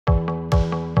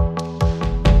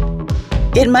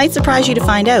It might surprise you to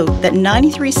find out that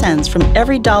 93 cents from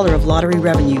every dollar of lottery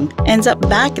revenue ends up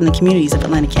back in the communities of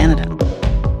Atlantic Canada.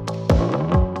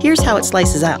 Here's how it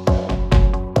slices up.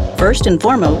 First and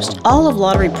foremost, all of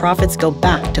lottery profits go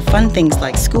back to fund things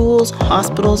like schools,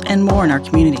 hospitals, and more in our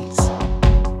communities.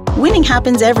 Winning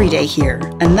happens every day here,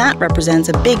 and that represents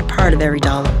a big part of every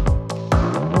dollar.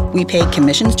 We pay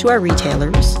commissions to our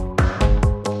retailers,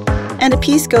 and a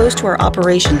piece goes to our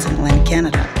operations in Atlantic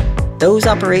Canada. Those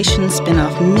operations spin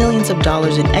off millions of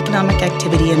dollars in economic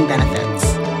activity and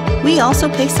benefits. We also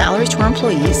pay salaries to our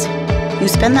employees, who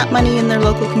spend that money in their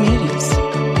local communities.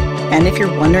 And if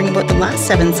you're wondering about the last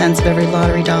 7 cents of every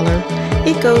lottery dollar,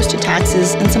 it goes to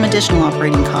taxes and some additional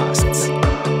operating costs.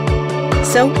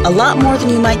 So, a lot more than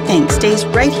you might think stays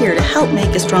right here to help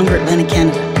make a stronger Atlantic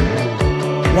Canada.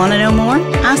 Want to know more?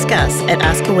 Ask us at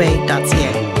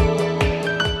askaway.ca.